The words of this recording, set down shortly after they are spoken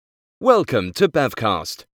Welcome to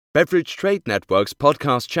Bevcast, Beverage Trade Network's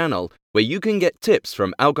podcast channel, where you can get tips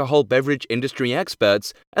from alcohol beverage industry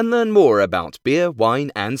experts and learn more about beer,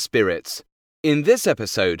 wine, and spirits. In this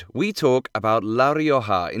episode, we talk about La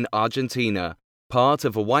Rioja in Argentina, part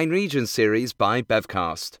of a wine region series by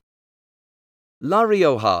Bevcast. La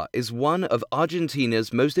Rioja is one of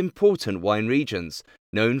Argentina's most important wine regions,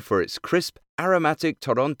 known for its crisp, aromatic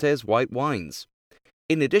Torrontés white wines.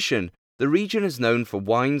 In addition, the region is known for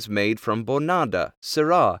wines made from Bonarda,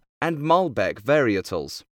 Syrah, and Malbec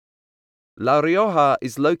varietals. La Rioja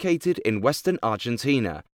is located in western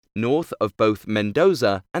Argentina, north of both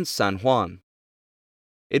Mendoza and San Juan.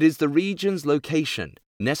 It is the region's location,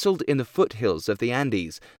 nestled in the foothills of the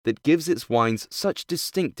Andes, that gives its wines such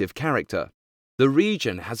distinctive character. The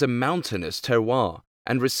region has a mountainous terroir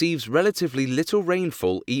and receives relatively little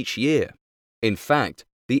rainfall each year. In fact,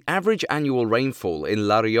 the average annual rainfall in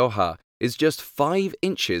La Rioja is just 5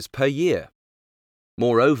 inches per year.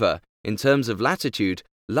 Moreover, in terms of latitude,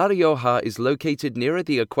 La Rioja is located nearer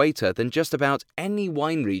the equator than just about any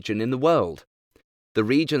wine region in the world. The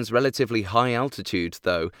region's relatively high altitude,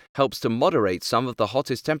 though, helps to moderate some of the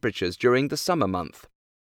hottest temperatures during the summer month.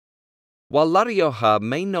 While La Rioja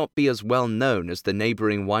may not be as well known as the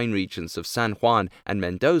neighboring wine regions of San Juan and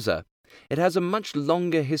Mendoza, it has a much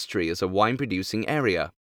longer history as a wine-producing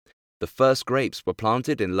area. The first grapes were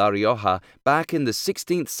planted in La Rioja back in the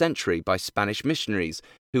 16th century by Spanish missionaries,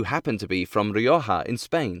 who happened to be from Rioja in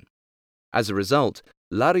Spain. As a result,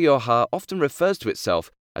 La Rioja often refers to itself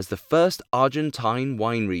as the first Argentine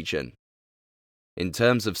wine region. In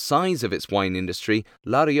terms of size of its wine industry,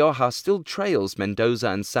 La Rioja still trails Mendoza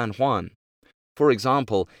and San Juan. For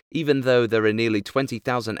example, even though there are nearly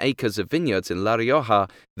 20,000 acres of vineyards in La Rioja,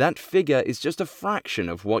 that figure is just a fraction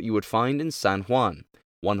of what you would find in San Juan,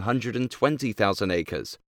 120,000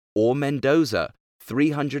 acres, or Mendoza,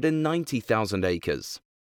 390,000 acres.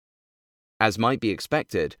 As might be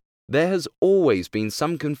expected, there has always been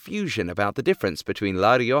some confusion about the difference between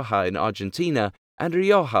La Rioja in Argentina and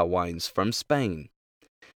Rioja wines from Spain.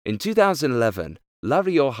 In 2011, La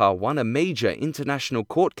Rioja won a major international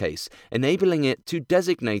court case enabling it to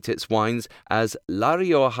designate its wines as La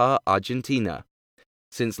Rioja Argentina.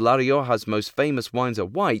 Since La Rioja's most famous wines are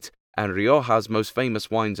white and Rioja's most famous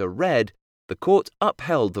wines are red, the court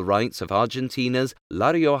upheld the rights of Argentina's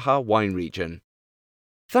La Rioja wine region.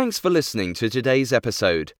 Thanks for listening to today's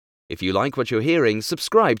episode. If you like what you're hearing,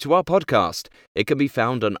 subscribe to our podcast. It can be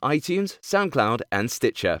found on iTunes, SoundCloud, and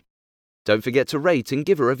Stitcher. Don't forget to rate and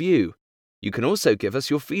give a review. You can also give us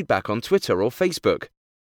your feedback on Twitter or Facebook.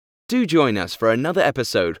 Do join us for another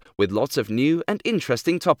episode with lots of new and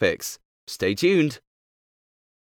interesting topics. Stay tuned.